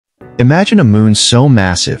Imagine a moon so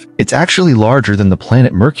massive, it's actually larger than the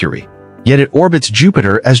planet Mercury, yet it orbits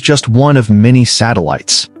Jupiter as just one of many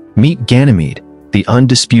satellites. Meet Ganymede, the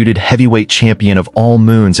undisputed heavyweight champion of all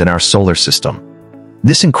moons in our solar system.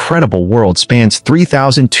 This incredible world spans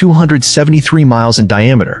 3,273 miles in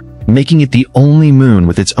diameter, making it the only moon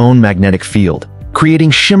with its own magnetic field, creating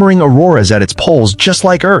shimmering auroras at its poles just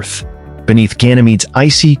like Earth. Beneath Ganymede's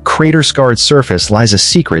icy, crater-scarred surface lies a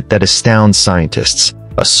secret that astounds scientists.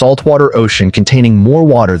 A saltwater ocean containing more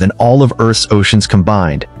water than all of Earth's oceans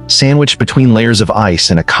combined, sandwiched between layers of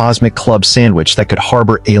ice in a cosmic club sandwich that could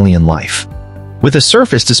harbor alien life. With a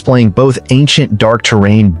surface displaying both ancient dark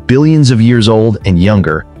terrain billions of years old and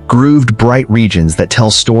younger, grooved bright regions that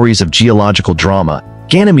tell stories of geological drama,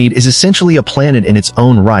 Ganymede is essentially a planet in its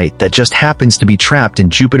own right that just happens to be trapped in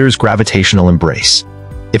Jupiter's gravitational embrace.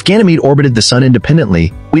 If Ganymede orbited the Sun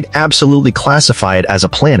independently, we'd absolutely classify it as a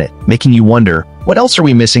planet, making you wonder, what else are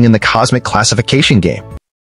we missing in the cosmic classification game?